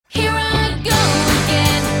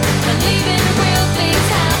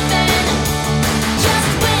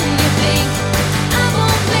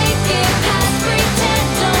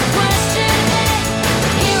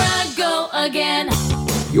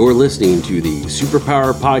You're listening to the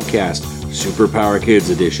Superpower Podcast, Superpower Kids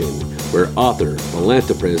Edition, where author,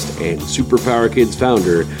 philanthropist, and Superpower Kids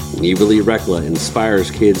founder Neva Lee Rekla inspires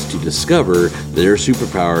kids to discover their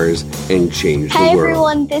superpowers and change the world. Hi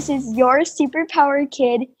everyone, this is your Superpower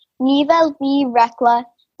Kid, Neva Lee Rekla.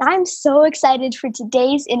 I'm so excited for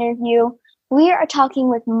today's interview. We are talking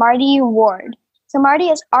with Marty Ward. So Marty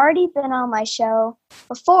has already been on my show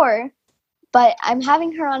before, but I'm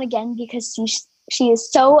having her on again because she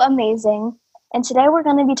is so amazing. And today we're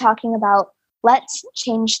going to be talking about Let's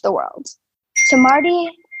Change the World. So Marty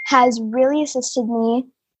has really assisted me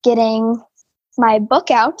getting my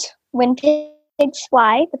book out, When Pigs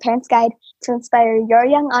Fly, The Parent's Guide to Inspire Your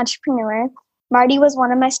Young Entrepreneur. Marty was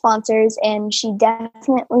one of my sponsors, and she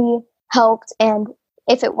definitely helped. And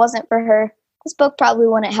if it wasn't for her, this book probably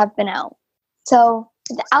wouldn't have been out. So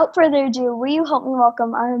without further ado, will you help me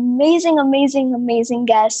welcome our amazing, amazing, amazing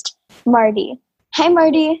guest, Marty. Hi,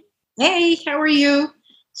 Marty. Hey, how are you?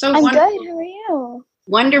 I'm good. How are you?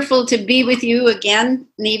 Wonderful to be with you again,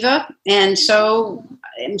 Neva. And so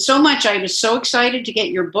much. I was so excited to get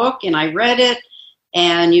your book, and I read it.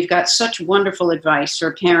 And you've got such wonderful advice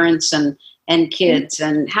for parents and kids,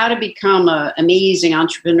 and how to become an amazing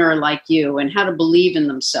entrepreneur like you, and how to believe in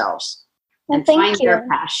themselves and find their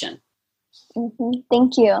passion.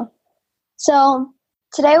 Thank you. So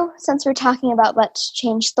today, since we're talking about Let's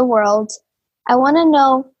Change the World, I want to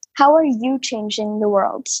know, how are you changing the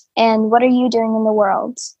world, and what are you doing in the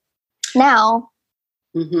world now?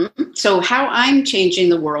 So how I'm changing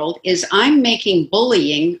the world is I'm making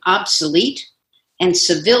bullying obsolete and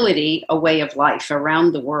civility a way of life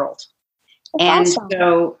around the world. That's awesome.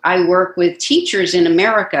 So I work with teachers in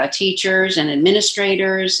America, teachers and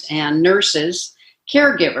administrators and nurses,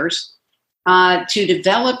 caregivers, to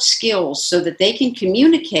develop skills so that they can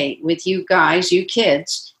communicate with you guys, you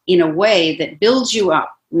kids, in a way that builds you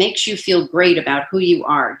up, makes you feel great about who you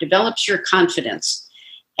are, develops your confidence,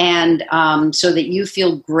 and so that you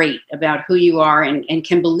feel great about who you are and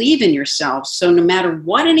can believe in yourself. So no matter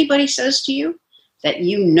what anybody says to you, that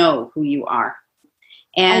you know who you are.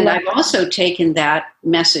 And I've also taken that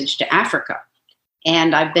message to Africa.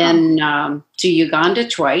 And I've been to Uganda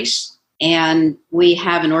twice, and we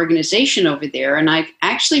have an organization over there. And I've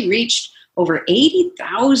actually reached over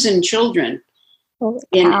 80,000 children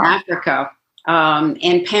in Africa,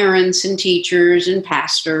 and parents and teachers and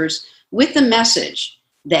pastors, with the message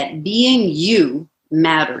that being you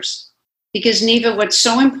matters. Because, Neva, what's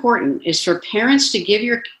so important is for parents to give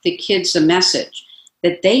the kids the message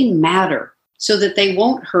that they matter, so that they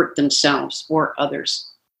won't hurt themselves or others.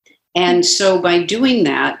 And so by doing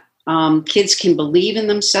that, kids can believe in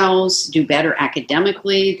themselves, do better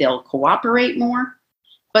academically, they'll cooperate more.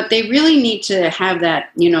 But they really need to have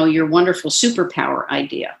that, your wonderful superpower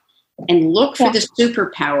idea, and look for the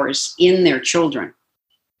superpowers in their children.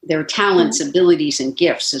 Their talents, abilities, and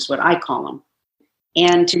gifts is what I call them.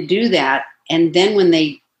 And to do that, and then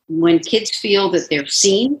when kids feel that they're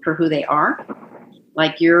seen for who they are,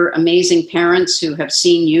 like your amazing parents who have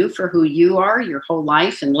seen you for who you are your whole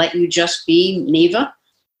life and let you just be Neva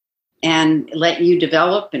and let you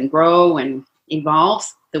develop and grow and evolve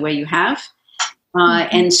the way you have.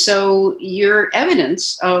 And so you're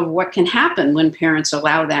evidence of what can happen when parents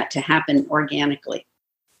allow that to happen organically.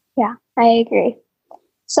 Yeah, I agree.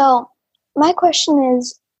 So my question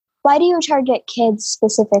is, why do you target kids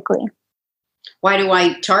specifically? Why do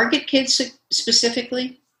I target kids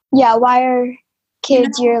specifically? Yeah, why are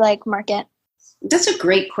kids your market? That's a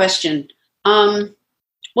great question. I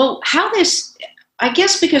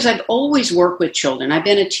guess because I've always worked with children. I've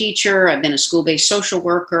been a teacher. I've been a school-based social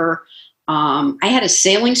worker. I had a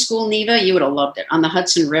sailing school, Neva, you would have loved it, on the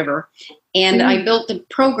Hudson River. And I built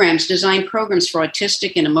designed programs for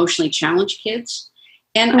autistic and emotionally challenged kids.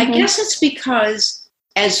 And I guess it's because,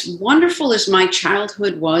 as wonderful as my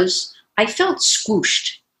childhood was, I felt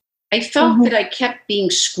squooshed. I felt that I kept being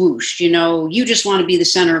squooshed. You just want to be the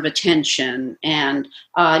center of attention, and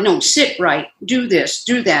no, sit right, do this,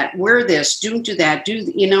 do that, wear this, don't do that,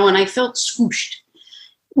 and I felt squooshed.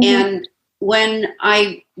 And when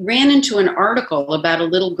I ran into an article about a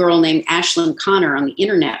little girl named Ashlyn Connor on the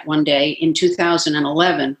internet one day in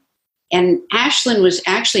 2011, and Ashlyn was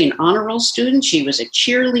actually an honor roll student. She was a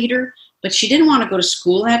cheerleader, but she didn't want to go to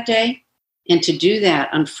school that day. And to do that,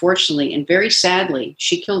 unfortunately, and very sadly,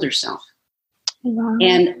 she killed herself. Wow.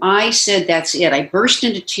 And I said, that's it. I burst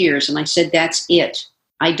into tears and I said, that's it.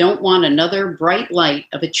 I don't want another bright light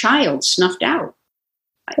of a child snuffed out.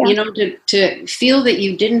 Yeah. To feel that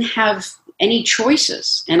you didn't have any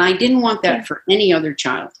choices. And I didn't want that for any other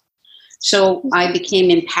child. So I became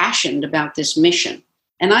impassioned about this mission.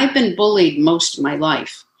 And I've been bullied most of my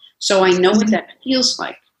life. So I know what that feels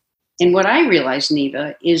like. And what I realized,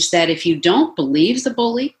 Neva, is that if you don't believe the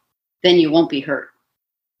bully, then you won't be hurt.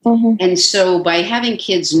 Mm-hmm. And so by having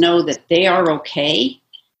kids know that they are okay,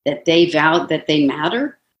 that they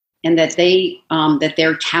matter, and that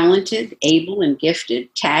they're talented, able, and gifted,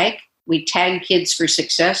 we tag kids for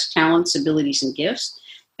success, talents, abilities, and gifts.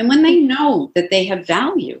 And when they know that they have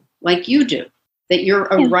value, like you do, that you're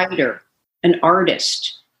a writer, an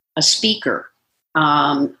artist, a speaker,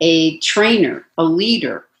 a trainer, a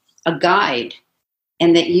leader, a guide,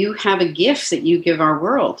 and that you have a gift that you give our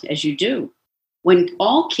world, as you do. When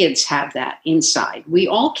all kids have that inside, we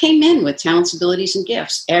all came in with talents, abilities, and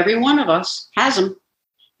gifts. Every one of us has them.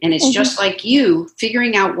 And it's just like you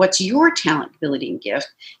figuring out what's your talent, ability, and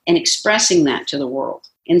gift and expressing that to the world.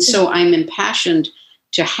 And so I'm impassioned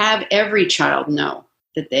to have every child know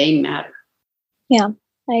that they matter. Yeah,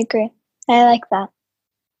 I agree. I like that.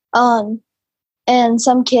 And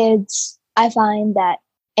some kids, I find that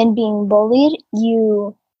in being bullied,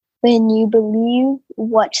 when you believe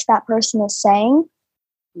what that person is saying,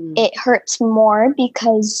 it hurts more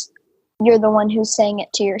because you're the one who's saying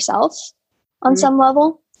it to yourself on some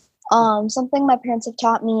level. Something my parents have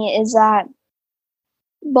taught me is that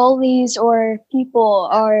bullies or people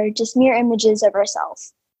are just mere images of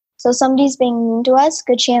ourselves. So somebody's being mean to us,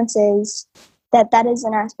 good chances that is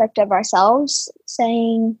an aspect of ourselves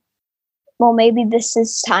saying, well, maybe this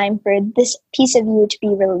is time for this piece of you to be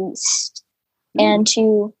released and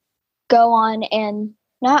to go on and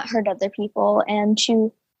not hurt other people and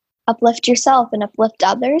to uplift yourself and uplift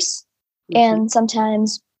others. And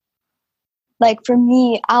sometimes, like for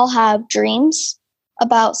me, I'll have dreams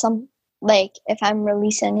about like if I'm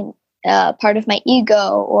releasing part of my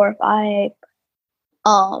ego, or if I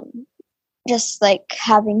just like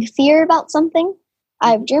having fear about something,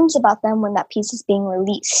 I have dreams about them when that piece is being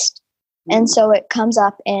released. And so it comes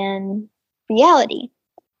up in reality.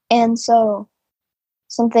 And so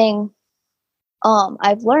something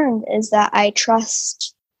I've learned is that I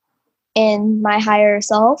trust in my higher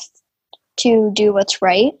self to do what's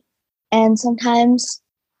right. And sometimes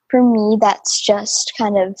for me, that's just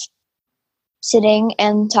kind of sitting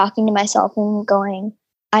and talking to myself and going,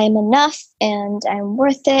 I am enough and I'm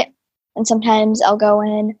worth it. And sometimes I'll go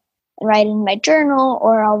in and write in my journal,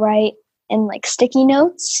 or I'll write in like sticky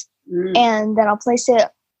notes, and then I'll place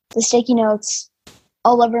the sticky notes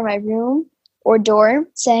all over my room or door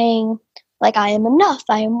saying, like, I am enough,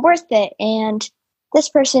 I am worth it, and this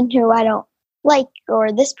person who I don't like,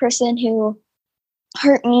 or this person who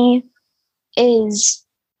hurt me is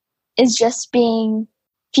just being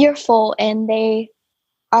fearful, and they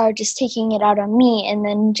are just taking it out on me, and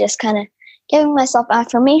then just kind of giving myself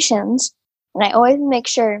affirmations. And I always make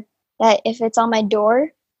sure that if it's on my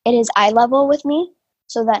door, it is eye level with me,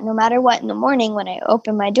 so that no matter what in the morning when I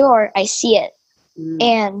open my door, I see it.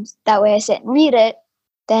 And that way I sit and read it.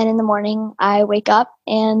 Then in the morning I wake up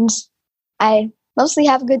and I mostly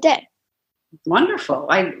have a good day. Wonderful.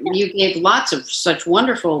 You gave lots of such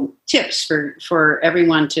wonderful tips for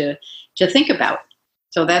everyone to think about.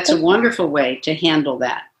 So that's a wonderful way to handle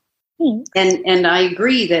that. And I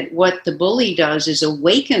agree that what the bully does is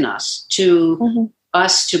awaken us to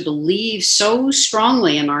believe so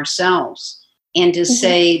strongly in ourselves and to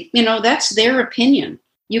say, that's their opinion.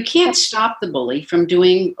 You can't stop the bully from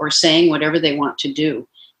doing or saying whatever they want to do.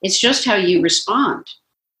 It's just how you respond.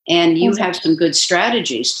 And you have some good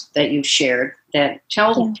strategies that you've shared that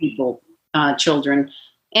tell people, children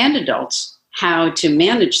and adults, how to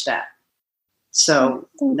manage that. So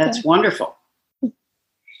that's wonderful.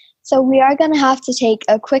 So we are going to have to take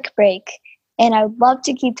a quick break, and I would love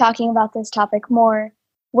to keep talking about this topic more.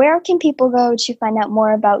 Where can people go to find out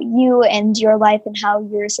more about you and your life and how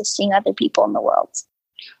you're assisting other people in the world?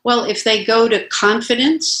 Well, if they go to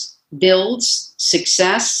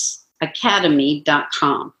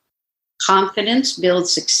confidencebuildssuccessacademy.com,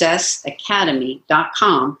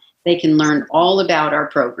 confidencebuildssuccessacademy.com, they can learn all about our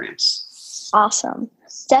programs. Awesome.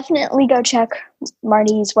 Definitely go check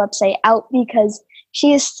Marty's website out because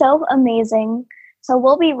she is so amazing. So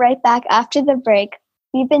we'll be right back after the break.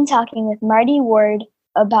 We've been talking with Marty Ward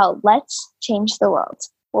about Let's Change the World.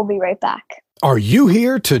 We'll be right back. Are you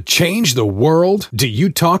here to change the world? Do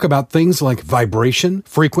you talk about things like vibration,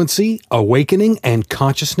 frequency, awakening, and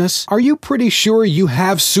consciousness? Are you pretty sure you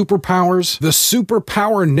have superpowers? The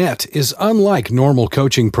Superpower Net is unlike normal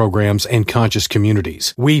coaching programs and conscious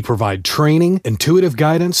communities. We provide training, intuitive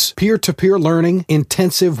guidance, peer-to-peer learning,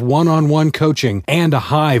 intensive one-on-one coaching, and a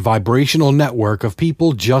high vibrational network of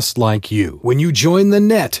people just like you. When you join the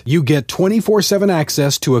net, you get 24/7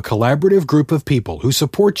 access to a collaborative group of people who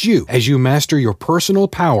support you as you master master your personal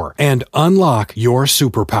power and unlock your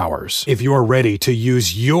superpowers. If you're ready to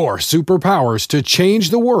use your superpowers to change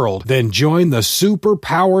the world, then join the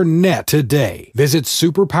Superpower Net today. Visit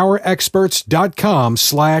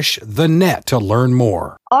superpowerexperts.com/thenet to learn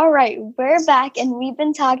more. All right, we're back and we've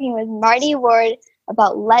been talking with Marty Ward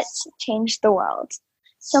about Let's Change the World.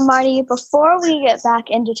 So Marty, before we get back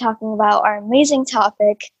into talking about our amazing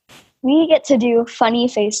topic, we get to do funny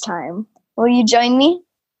FaceTime. Will you join me?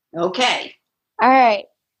 Okay. All right.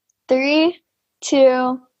 3,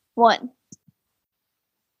 2, 1.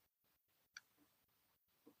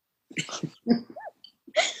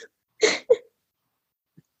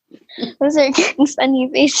 Those are getting funny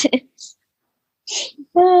faces.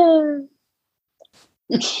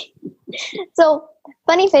 So,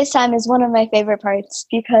 funny FaceTime is one of my favorite parts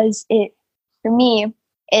because for me,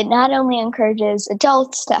 it not only encourages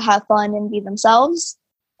adults to have fun and be themselves,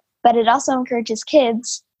 but it also encourages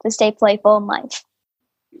kids to stay playful in life.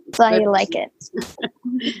 So I like it.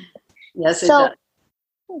 Yes, it does.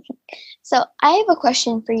 So I have a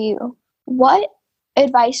question for you. What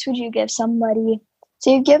advice would you give somebody? So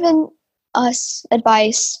you've given us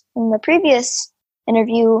advice in the previous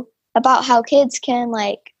interview about how kids can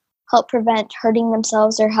help prevent hurting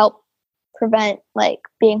themselves or help prevent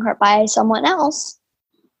being hurt by someone else.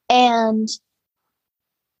 And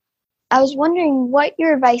I was wondering what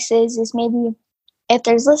your advice is maybe if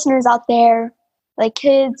there's listeners out there, like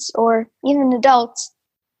kids or even adults,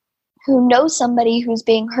 who know somebody who's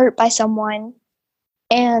being hurt by someone,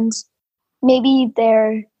 and maybe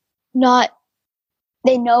they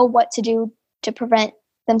know what to do to prevent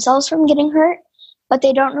themselves from getting hurt, but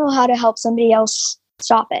they don't know how to help somebody else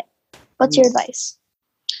stop it. What's your advice?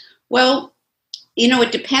 Well,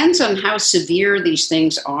 it depends on how severe these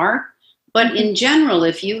things are. But in general,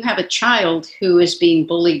 if you have a child who is being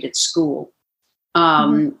bullied at school,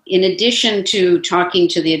 in addition to talking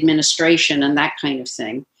to the administration and that kind of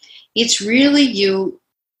thing, it's really you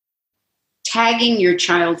tagging your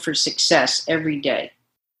child for success every day.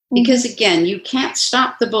 Because again, you can't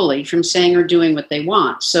stop the bully from saying or doing what they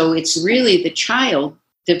want. So it's really the child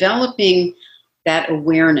developing that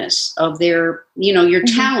awareness of their, your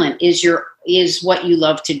talent is what you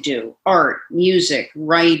love to do. Art, music,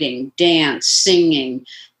 writing, dance, singing,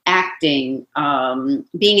 acting,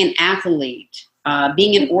 being an athlete,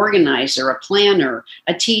 being an organizer, a planner,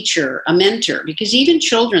 a teacher, a mentor. Because even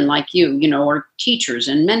children like you, are teachers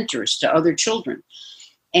and mentors to other children.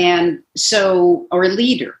 And so, or a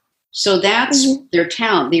leader. So that's their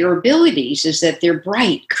talent. Their abilities is that they're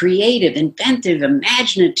bright, creative, inventive,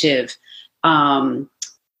 imaginative,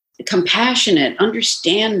 compassionate,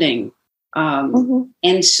 understanding.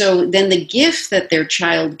 And so then the gift that their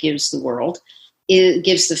child gives the world,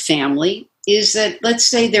 gives the family, is that, let's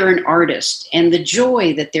say they're an artist, and the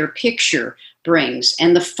joy that their picture brings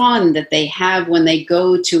and the fun that they have when they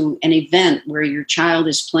go to an event where your child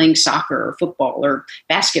is playing soccer or football or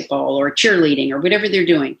basketball or cheerleading or whatever they're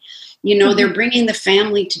doing. They're bringing the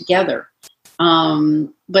family together.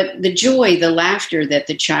 But the joy, the laughter that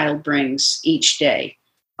the child brings each day,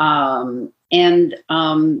 and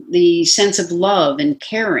the sense of love and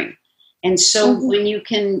caring. And so when you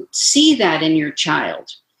can see that in your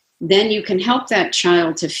child, then you can help that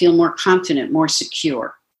child to feel more confident, more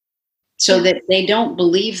secure, so that they don't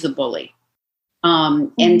believe the bully.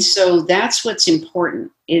 And so that's what's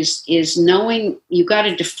important is knowing you got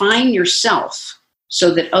to define yourself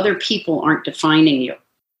so that other people aren't defining you.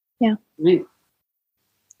 Yeah. Right.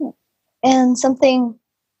 And so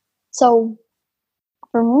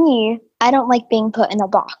for me, I don't like being put in a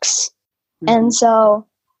box. And so,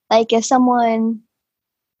 if someone,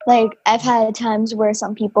 I've had times where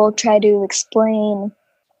some people try to explain,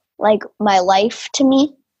 my life to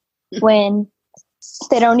me when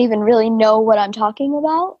they don't even really know what I'm talking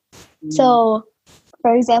about. So,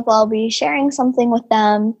 for example, I'll be sharing something with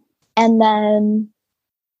them, and then,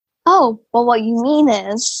 oh, well, what you mean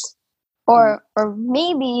is, or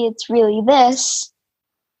maybe it's really this.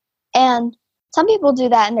 And some people do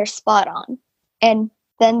that and they're spot on. And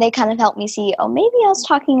then they kind of help me see, oh, maybe I was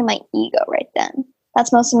talking in my ego right then.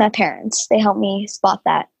 That's mostly my parents. They help me spot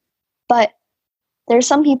that. But there's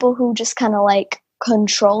some people who just kind of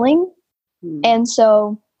controlling. And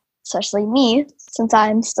so, especially me, since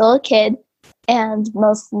I'm still a kid and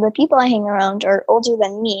most of the people I hang around are older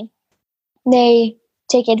than me, they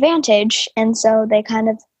take advantage. And so they kind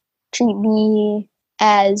of treat me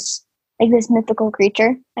as this mythical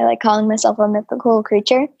creature. I like calling myself a mythical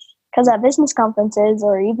creature because at business conferences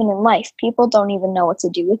or even in life, people don't even know what to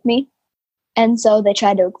do with me. And so they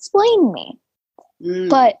try to explain me.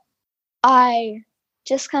 But I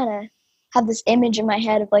just kind of have this image in my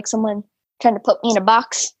head of someone trying to put me in a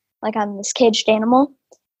box, like I'm this caged animal,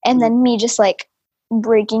 and then me just like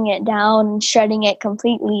breaking it down and shredding it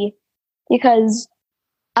completely, because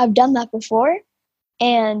I've done that before,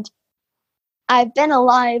 and I've been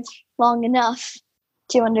alive long enough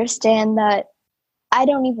to understand that I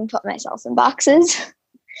don't even put myself in boxes.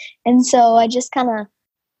 And so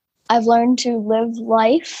I've learned to live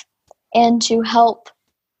life and to help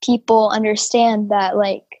people understand that,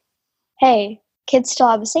 like, hey, kids still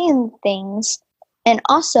have a say in things. And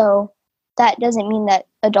also, that doesn't mean that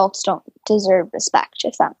adults don't deserve respect,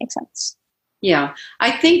 if that makes sense. Yeah,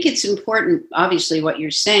 I think it's important, obviously, what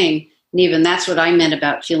you're saying, Neva, and that's what I meant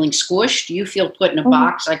about feeling squished. You feel put in a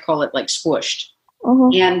box. I call it like squished.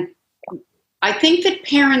 And I think that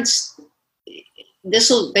parents,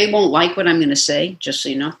 they won't like what I'm going to say, just so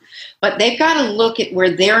you know, but they've got to look at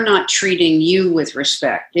where they're not treating you with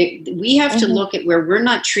respect. We have to look at where we're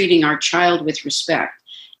not treating our child with respect.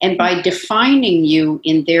 And by defining you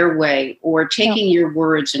in their way or taking your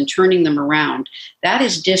words and turning them around, that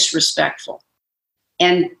is disrespectful.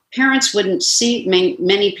 And parents wouldn't see,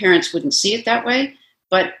 many parents wouldn't see it that way,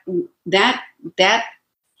 but that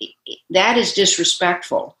is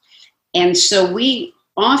disrespectful. And so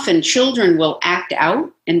children will act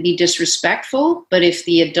out and be disrespectful, but if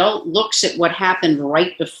the adult looks at what happened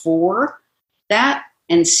right before that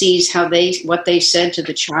and sees what they said to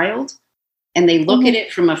the child, and they look at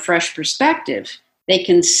it from a fresh perspective, they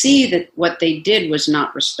can see that what they did was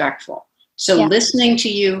not respectful. So listening to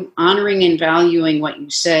you, honoring and valuing what you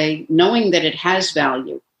say, knowing that it has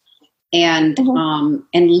value, and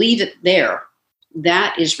leave it there,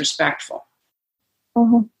 that is respectful.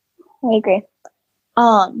 I agree.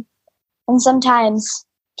 And sometimes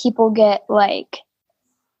people get and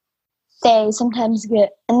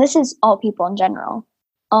this is all people in general,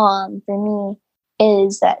 for me,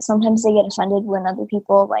 is that sometimes they get offended when other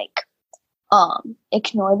people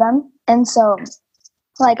ignore them. And so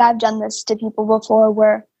I've done this to people before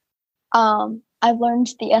where I've learned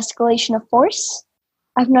the escalation of force.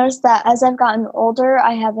 I've noticed that as I've gotten older,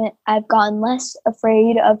 I've gotten less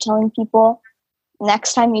afraid of telling people,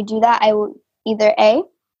 next time you do that, I will either A,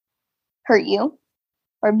 hurt you,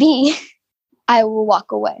 or B, I will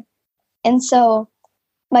walk away. And so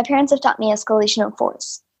my parents have taught me escalation of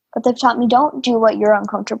force, but they've taught me don't do what you're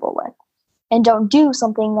uncomfortable with, and don't do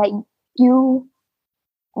something that you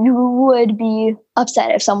would be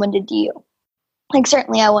upset if someone did to you.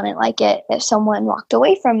 Certainly I wouldn't like it if someone walked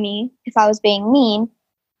away from me if I was being mean,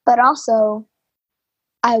 but also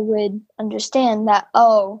I would understand that,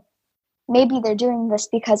 maybe they're doing this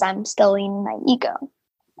because I'm still in my ego.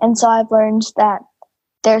 And so I've learned that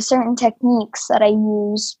there are certain techniques that I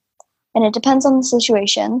use, and it depends on the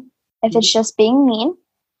situation. If it's just being mean,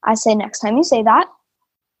 I say, next time you say that,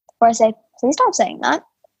 or I say, please stop saying that,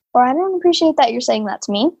 or I don't appreciate that you're saying that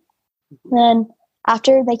to me. Then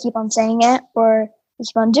after they keep on saying it or they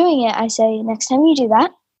keep on doing it, I say, next time you do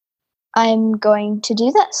that, I'm going to do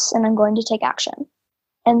this and I'm going to take action.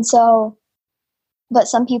 And so, but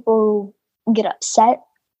some people get upset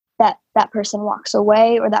that that person walks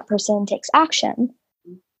away or that person takes action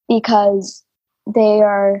because they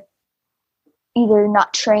are either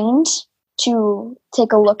not trained to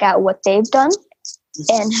take a look at what they've done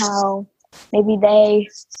and how maybe they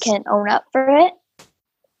can own up for it.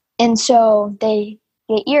 And so they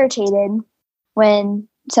get irritated when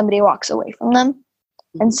somebody walks away from them.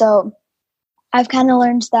 And so I've kind of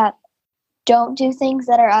learned that don't do things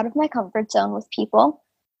that are out of my comfort zone with people.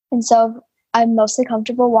 And so I'm mostly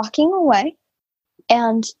comfortable walking away,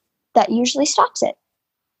 and that usually stops it.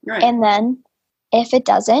 Right. And then if it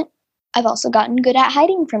doesn't, I've also gotten good at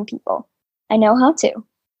hiding from people. I know how to.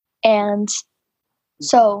 And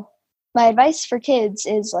so my advice for kids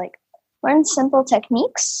is learn simple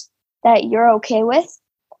techniques that you're okay with,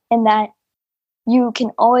 and that you can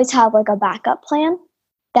always have a backup plan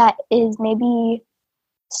that is maybe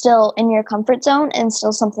still in your comfort zone and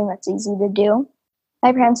still something that's easy to do.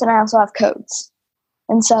 My parents and I also have codes.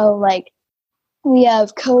 And so we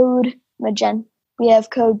have code magenta, we have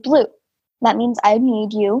code blue. That means I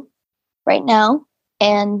need you right now,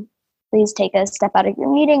 and please take a step out of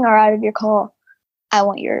your meeting or out of your call. I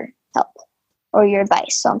want your help or your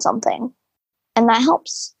advice on something. And that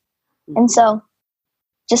helps. And so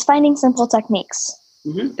just finding simple techniques.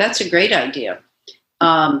 That's a great idea,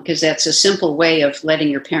 because that's a simple way of letting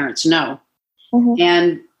your parents know.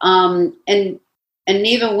 And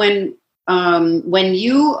Neva, when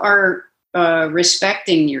you are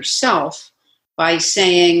respecting yourself by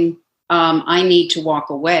saying, I need to walk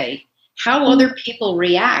away, how other people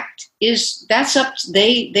react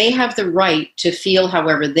they have the right to feel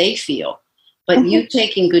however they feel. But you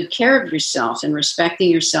taking good care of yourself and respecting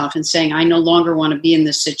yourself and saying, I no longer want to be in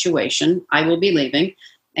this situation, I will be leaving,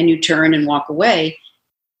 and you turn and walk away,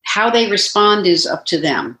 how they respond is up to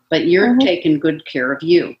them. But you're taking good care of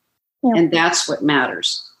you. Yeah. And that's what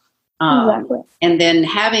matters. Exactly. And then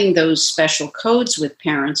having those special codes with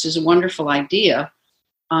parents is a wonderful idea.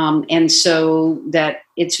 And so that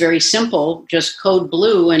it's very simple, just code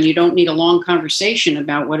blue, and you don't need a long conversation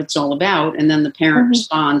about what it's all about. And then the parent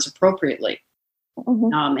responds appropriately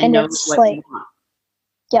and knows what you want.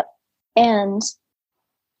 Yep. And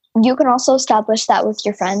you can also establish that with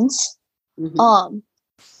your friends.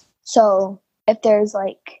 So if there's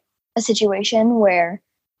like a situation where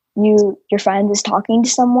your friend is talking to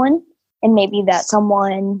someone, and maybe that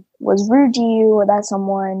someone was rude to you, or that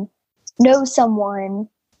someone knows someone,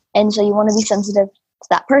 and so you want to be sensitive to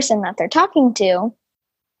that person that they're talking to,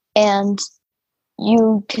 and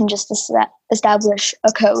you can just establish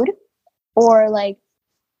a code. Or like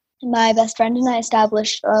my best friend and I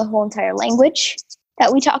established a whole entire language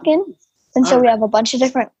that we talk in, and so we have a bunch of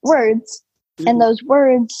different words, and those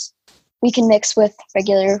words we can mix with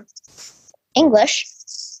regular English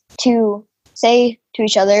to say to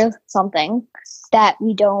each other something that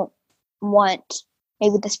we don't want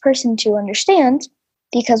maybe this person to understand,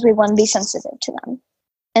 because we want to be sensitive to them.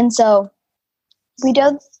 And so we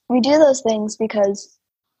do those things because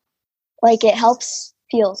like it helps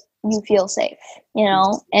you feel safe,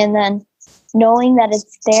 and then knowing that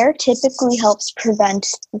it's there typically helps prevent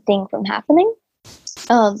the thing from happening.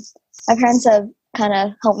 My parents have kind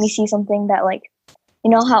of helped me see something that, like,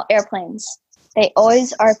 how airplanes, they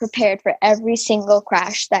always are prepared for every single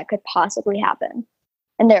crash that could possibly happen.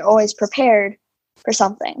 And they're always prepared for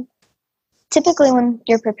something. Typically when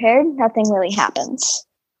you're prepared, nothing really happens,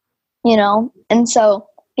 And so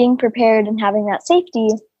being prepared and having that safety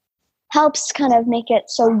helps kind of make it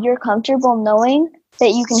so you're comfortable knowing that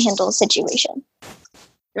you can handle the situation.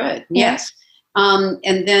 Good, yes.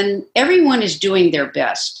 And then everyone is doing their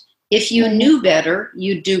best. If you knew better,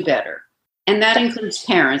 you do better. And that includes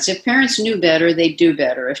parents. If parents knew better, they do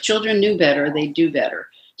better. If children knew better, they do better.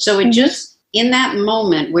 So it just, in that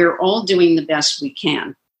moment, we're all doing the best we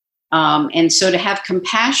can. And so to have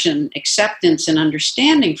compassion, acceptance, and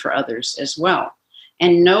understanding for others as well,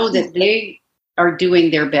 and know that they are doing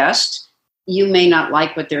their best. You may not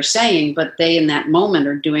like what they're saying, but they in that moment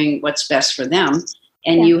are doing what's best for them.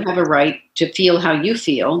 And you have a right to feel how you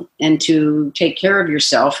feel and to take care of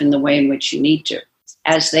yourself in the way in which you need to,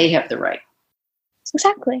 as they have the right.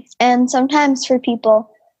 Exactly. And sometimes for people,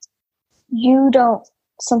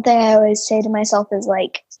 something I always say to myself is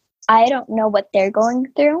like, I don't know what they're going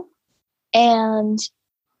through. And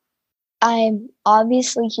I'm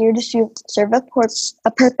obviously here to serve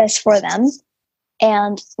a purpose for them.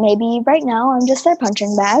 And maybe right now I'm just their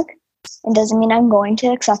punching bag. It doesn't mean I'm going to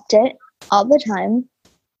accept it all the time.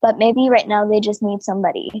 But maybe right now they just need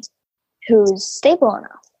somebody who's stable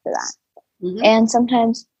enough for that. And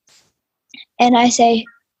sometimes, and I say,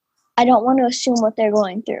 I don't want to assume what they're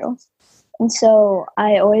going through. And so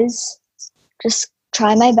I always just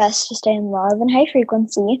try my best to stay in love and high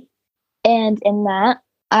frequency. And in that,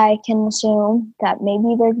 I can assume that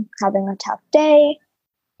maybe they're having a tough day.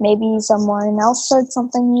 Maybe someone else said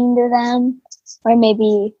something mean to them. Or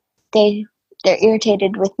maybe they're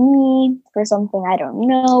irritated with me for something I don't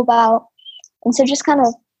know about. And so just kind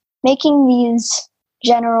of making these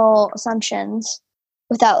general assumptions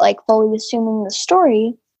without like fully assuming the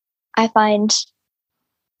story, I find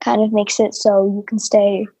kind of makes it so you can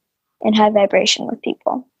stay in high vibration with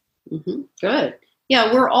people. Good.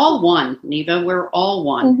 Yeah, we're all one, Neva. We're all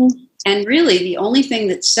one. And really, the only thing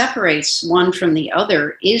that separates one from the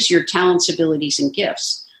other is your talents, abilities, and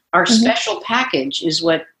gifts. Our special package is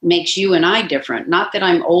what makes you and I different. Not that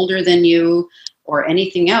I'm older than you or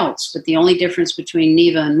anything else, but the only difference between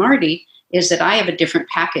Neva and Marty is that I have a different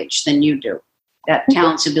package than you do. That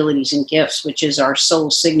talents, abilities, and gifts, which is our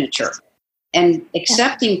soul signature. And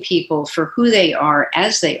accepting people for who they are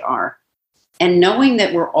as they are, and knowing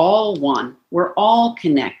that we're all one, we're all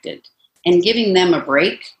connected, and giving them a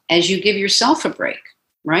break as you give yourself a break,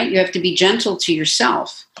 right? You have to be gentle to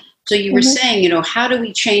yourself. So you were saying, how do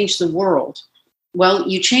we change the world? Well,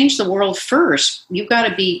 you change the world first. You got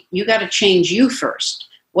to change you first.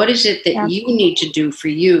 What is it that you need to do for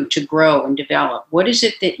you to grow and develop? What is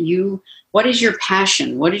it what is your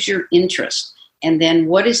passion? What is your interest? And then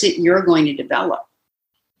what is it you're going to develop?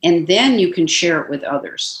 And then you can share it with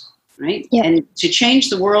others, right? Yeah. And to change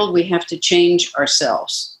the world, we have to change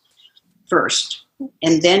ourselves first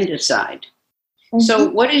and then decide. So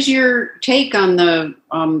what is your take on the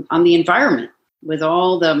environment with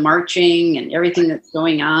all the marching and everything that's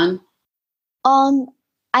going on?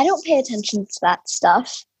 I don't pay attention to that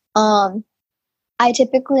stuff. I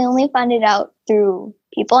typically only find it out through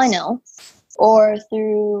people I know or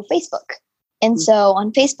through Facebook. And so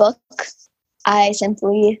on Facebook, I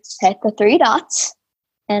simply hit the three dots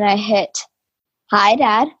and I hit hide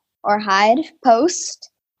ad or hide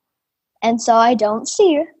post. And so I don't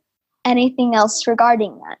see anything else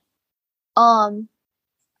regarding that.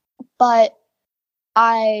 But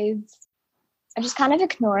I just kind of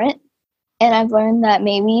ignore it. And I've learned that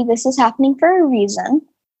maybe this is happening for a reason.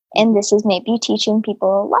 And this is maybe teaching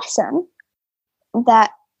people a lesson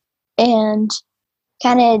and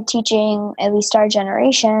kind of teaching at least our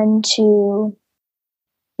generation to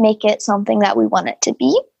make it something that we want it to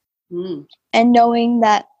be. And knowing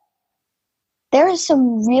that there are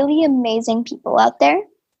some really amazing people out there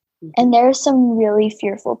and there are some really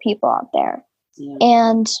fearful people out there. Yeah.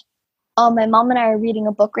 And my mom and I are reading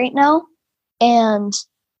a book right now, and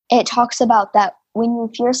it talks about that when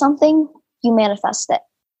you fear something, you manifest it.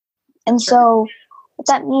 And so what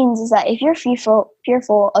that means is that if you're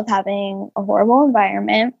fearful of having a horrible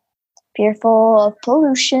environment, fearful of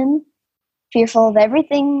pollution, fearful of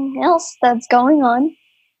everything else that's going on,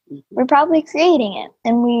 we're probably creating it,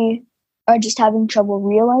 and we are just having trouble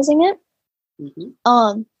realizing it.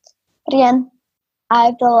 But again, I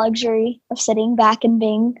have the luxury of sitting back and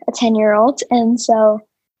being a 10-year-old, and so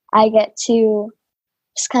I get to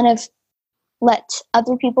just kind of let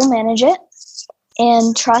other people manage it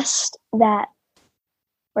and trust that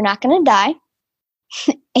we're not going to die,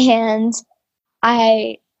 and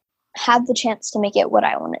I have the chance to make it what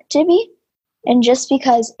I want it to be. And just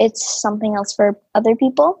because it's something else for other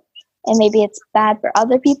people, and maybe it's bad for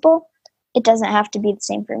other people, it doesn't have to be the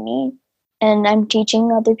same for me. And I'm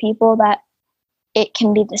teaching other people that it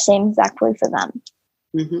can be the same exact way for them.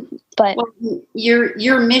 But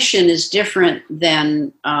your mission is different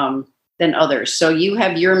than others. So you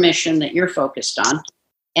have your mission that you're focused on,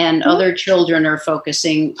 and other children are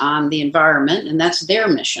focusing on the environment, and that's their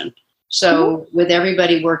mission. So with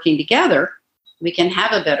everybody working together, we can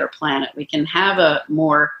have a better planet. We can have a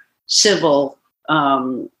more civil,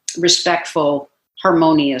 respectful,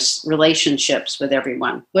 harmonious relationships with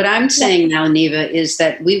everyone. What I'm saying now, Neva, is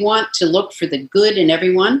that we want to look for the good in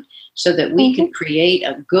everyone so that we can create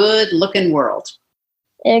a good-looking world.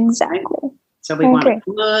 Exactly. Right? So we want a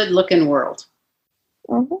good-looking world.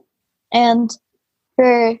 And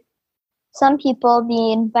for some people,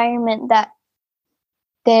 the environment that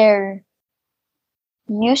they're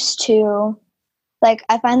used to, like,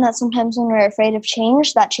 I find that sometimes when we're afraid of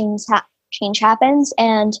change, that change happens,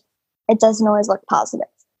 and it doesn't always look positive.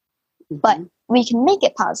 But we can make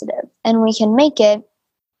it positive, and we can make it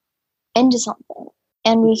into something,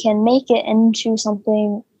 and we can make it into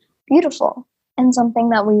something beautiful and something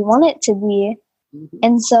that we want it to be.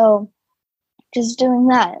 And so just doing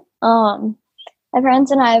that. My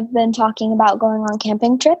friends and I have been talking about going on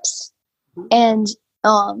camping trips, and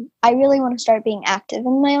I really want to start being active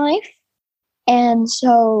in my life. And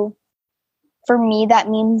so for me, that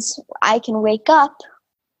means I can wake up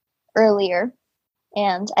earlier.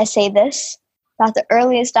 And I say this, about the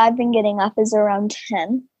earliest I've been getting up is around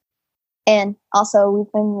 10. And also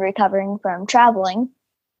we've been recovering from traveling.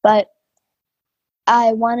 But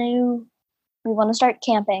we want to start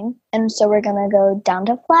camping. And so we're going to go down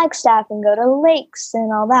to Flagstaff and go to lakes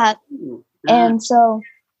and all that. And so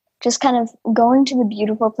just kind of going to the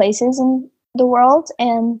beautiful places in the world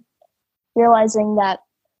and realizing that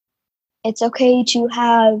it's okay to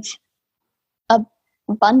have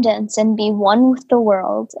abundance and be one with the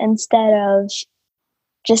world instead of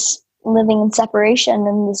just living in separation,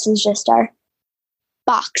 and this is just our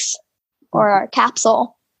box or our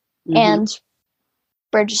capsule and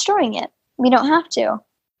we're destroying it. We don't have to.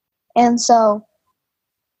 And so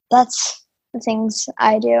that's the things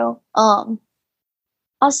I do.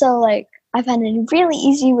 Also, like, I find a really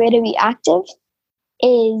easy way to be active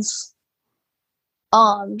is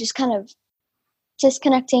just kind of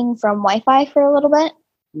disconnecting from Wi-Fi for a little bit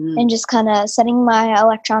and just kind of setting my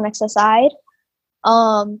electronics aside.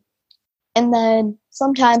 And then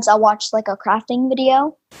sometimes I'll watch like a crafting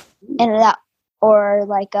video or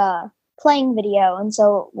like a playing video, and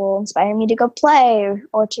so it will inspire me to go play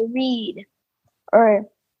or to read or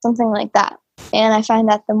something like that. And I find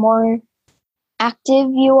that the more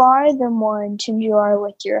active you are, the more in tune you are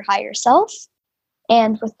with your higher self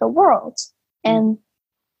and with the world. And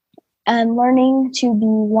I'm learning to be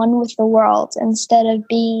one with the world instead of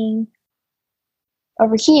being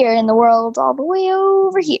over here in the world all the way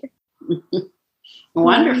over here.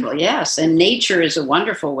 Wonderful, yes. And nature is a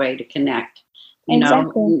wonderful way to connect.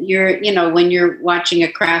 Exactly. When you're watching a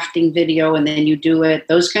crafting video and then you do it,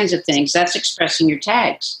 those kinds of things, that's expressing your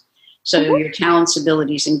tags. So your talents,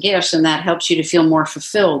 abilities, and gifts, and that helps you to feel more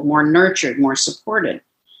fulfilled, more nurtured, more supported,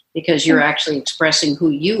 because you're actually expressing who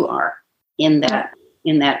you are in that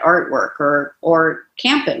artwork, or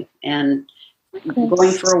camping and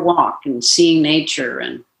going for a walk and seeing nature,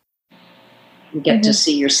 and you get to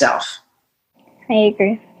see yourself. I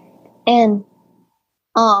agree. And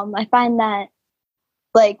I find that,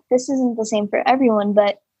 like, this isn't the same for everyone,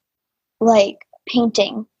 but like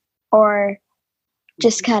painting or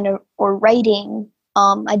just kind of, or writing,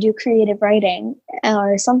 I do creative writing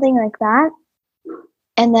or something like that.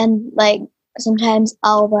 And then, like, sometimes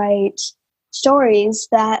I'll write stories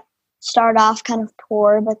that start off kind of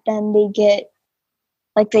poor, but then they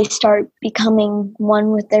start becoming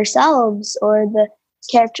one with themselves, or the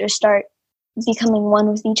characters start becoming one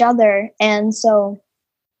with each other. And so,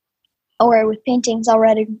 or with paintings, I'll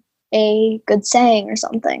write a good saying or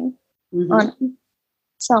something on them.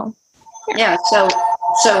 So, yeah. So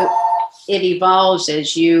it evolves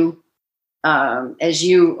as you are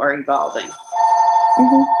evolving.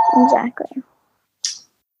 Exactly.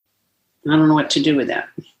 I don't know what to do with that.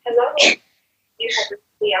 Hello, you have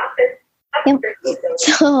the office.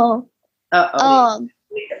 So,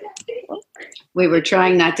 we were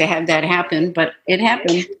trying not to have that happen, but it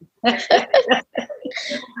happened. Hang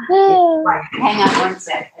on one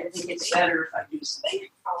sec. I think it's better if I do something.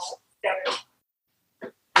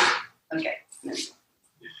 Okay.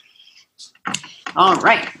 All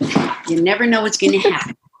right. You never know what's going to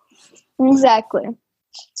happen. Exactly.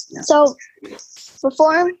 Yeah. So,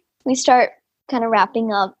 before we start kind of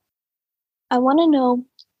wrapping up, I want to know,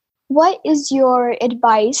 what is your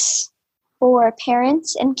advice for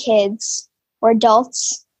parents and kids, or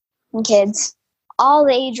adults and kids, all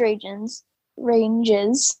age ranges?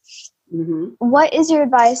 What is your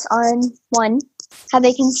advice on, one, how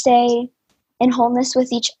they can stay in wholeness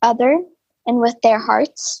with each other and with their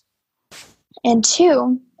hearts? And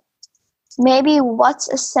two, maybe what's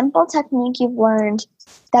a simple technique you've learned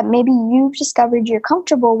that maybe you've discovered you're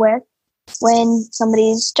comfortable with when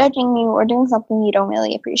somebody's judging you or doing something you don't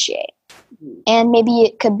really appreciate? And maybe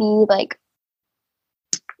it could be like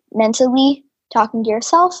mentally talking to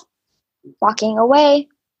yourself, walking away.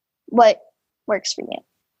 What works for you?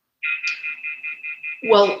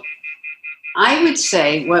 Well, I would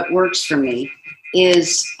say what works for me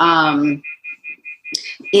is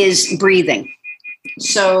breathing.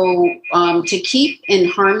 So to keep in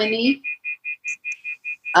harmony,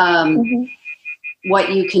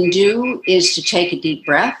 what you can do is to take a deep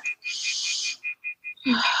breath.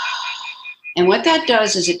 And what that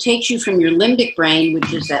does is it takes you from your limbic brain,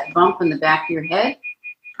 which is that bump in the back of your head,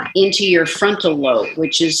 into your frontal lobe,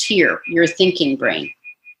 which is here, your thinking brain.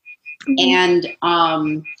 And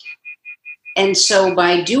so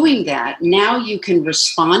by doing that, now you can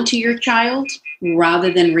respond to your child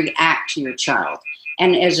rather than react to your child.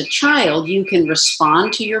 And as a child, you can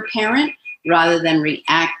respond to your parent rather than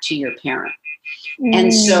react to your parent.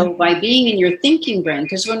 And so by being in your thinking brain,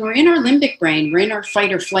 because when we're in our limbic brain, we're in our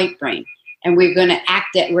fight or flight brain, and we're going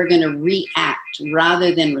to react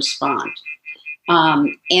rather than respond.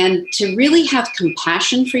 And to really have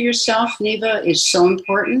compassion for yourself, Neva, is so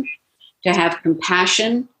important, to have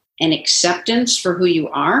compassion and acceptance for who you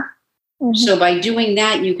are. So by doing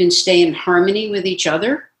that, you can stay in harmony with each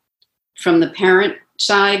other from the parent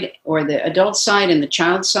side or the adult side and the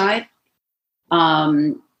child side.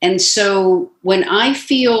 And so when I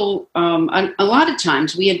feel, a lot of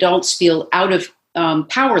times we adults feel out of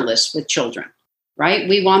powerless with children, right?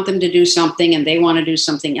 We want them to do something and they want to do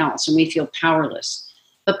something else, and we feel powerless.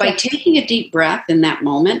 But by taking a deep breath in that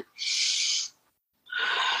moment,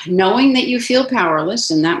 knowing that you feel powerless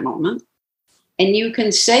in that moment, and you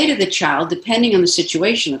can say to the child, depending on the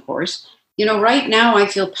situation, of course, right now I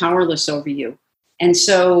feel powerless over you. And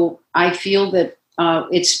so I feel that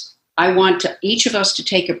I want each of us to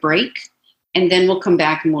take a break, and then we'll come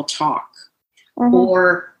back and we'll talk.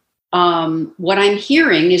 Or what I'm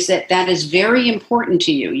hearing is that is very important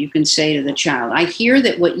to you. You can say to the child, I hear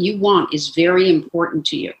that what you want is very important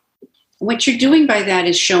to you. And what you're doing by that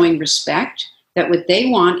is showing respect, that what they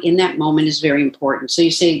want in that moment is very important. So you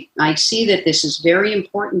say, I see that this is very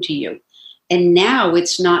important to you. And now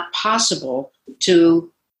it's not possible to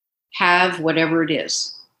have whatever it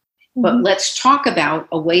is. But let's talk about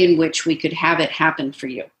a way in which we could have it happen for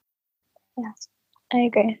you. Yes, I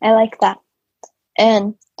agree. I like that.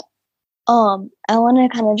 And I want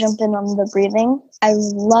to kind of jump in on the breathing. I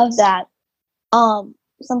love that.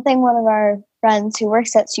 Something one of our friends who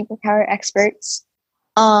works at Superpower Experts,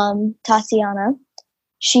 Tatiana,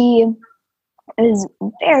 she is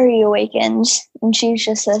very awakened, and she's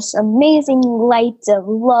just this amazing light of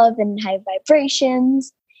love and high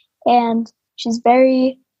vibrations, and she's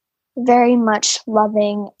very, very much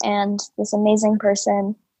loving and this amazing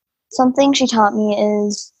person. Something she taught me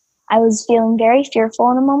is I was feeling very fearful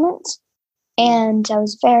in a moment, and I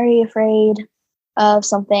was very afraid of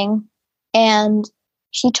something, and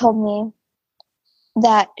she told me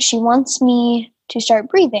that she wants me to start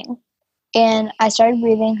breathing. And I started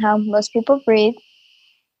breathing how most people breathe,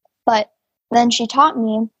 but then she taught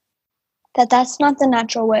me that that's not the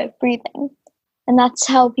natural way of breathing. And that's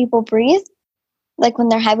how people breathe, like when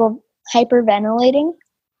they're hyperventilating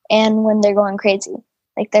and when they're going crazy.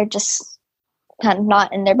 Like they're just kind of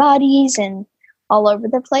not in their bodies and all over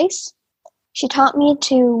the place. She taught me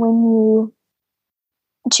to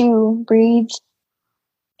breathe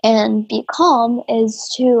and be calm is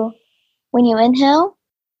to, when you inhale,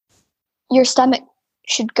 your stomach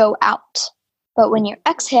should go out. But when you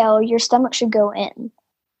exhale, your stomach should go in.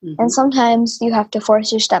 Mm-hmm. And sometimes you have to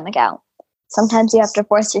force your stomach out. Sometimes you have to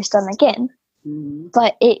force your stomach in. Mm-hmm.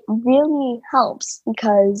 But it really helps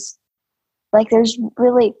because, like, there's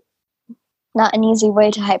really not an easy way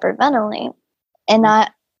to hyperventilate. And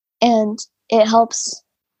it helps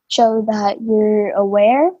show that you're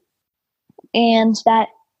aware and that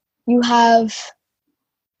you're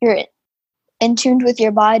in tune with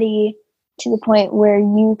your body to the point where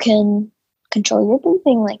you can control your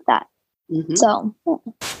breathing like that. Mm-hmm. So,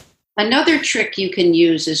 another trick you can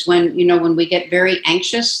use is when we get very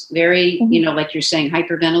anxious, very, mm-hmm. Like you're saying,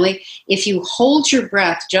 hyperventilate, if you hold your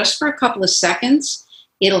breath just for a couple of seconds,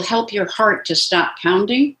 it'll help your heart to stop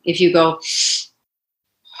pounding. If you go,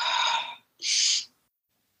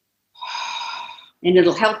 and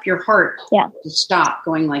it'll help your heart to stop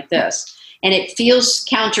going like this. And it feels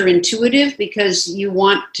counterintuitive because you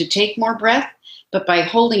want to take more breath, but by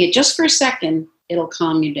holding it just for a second, it'll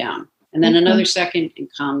calm you down. And then another second and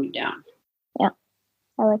calm you down. Yeah,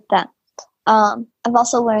 I like that. I've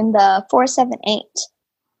also learned the 4-7-8.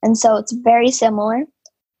 And so it's very similar.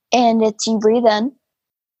 And it's you breathe in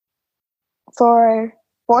for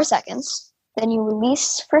 4 seconds, then you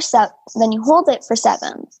release for 7, then you hold it for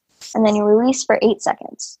 7, and then you release for 8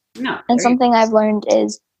 seconds. No, and something I've learned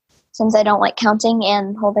is, since I don't like counting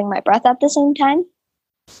and holding my breath at the same time,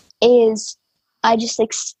 is I just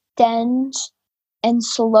extend and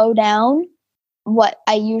slow down what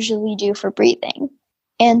I usually do for breathing.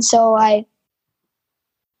 And so and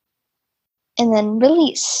then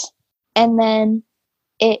release. And then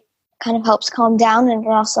it kind of helps calm down, and it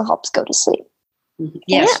also helps go to sleep. Mm-hmm.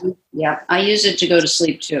 Yes. Yeah. I use it to go to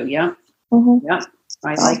sleep too. Yeah. Mm-hmm. Yeah.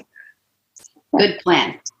 I like that. Good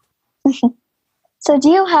plan. So do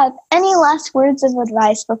you have any last words of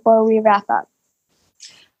advice before we wrap up?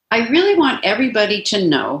 I really want everybody to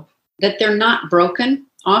know that they're not broken.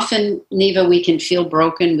 Often, Neva, we can feel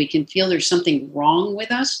broken. We can feel there's something wrong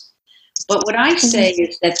with us. But what I say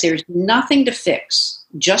is that there's nothing to fix,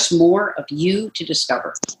 just more of you to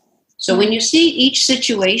discover. So when you see each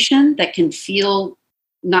situation that can feel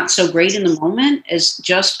not so great in the moment as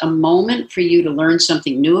just a moment for you to learn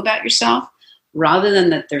something new about yourself, rather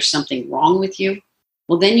than that there's something wrong with you,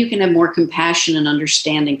 well, then you can have more compassion and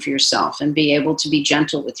understanding for yourself and be able to be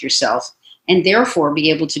gentle with yourself and therefore be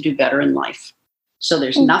able to do better in life. So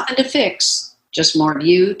there's nothing to fix, just more of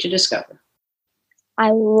you to discover.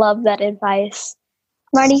 I love that advice.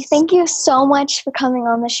 Marty, thank you so much for coming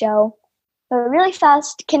on the show. But really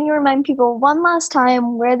fast, can you remind people one last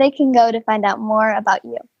time where they can go to find out more about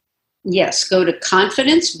you? Yes, go to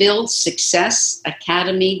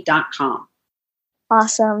confidencebuildsuccessacademy.com.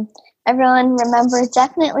 Awesome. Everyone, remember,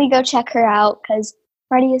 definitely go check her out because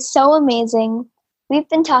Marty is so amazing. We've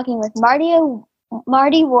been talking with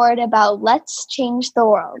Marty Ward about Let's Change the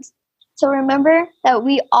World. So remember that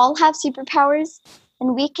we all have superpowers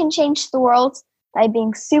and we can change the world by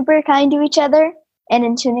being super kind to each other and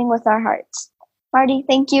in tuning with our hearts. Marty,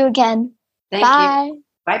 thank you again. Bye. You.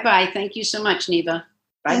 Bye-bye. Thank you so much, Neva.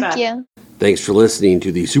 Bye-bye. Thank you. Thanks for listening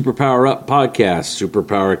to the Superpower Up Podcast,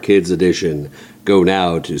 Superpower Kids Edition. Go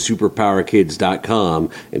now to superpowerkids.com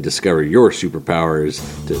and discover your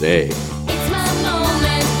superpowers today.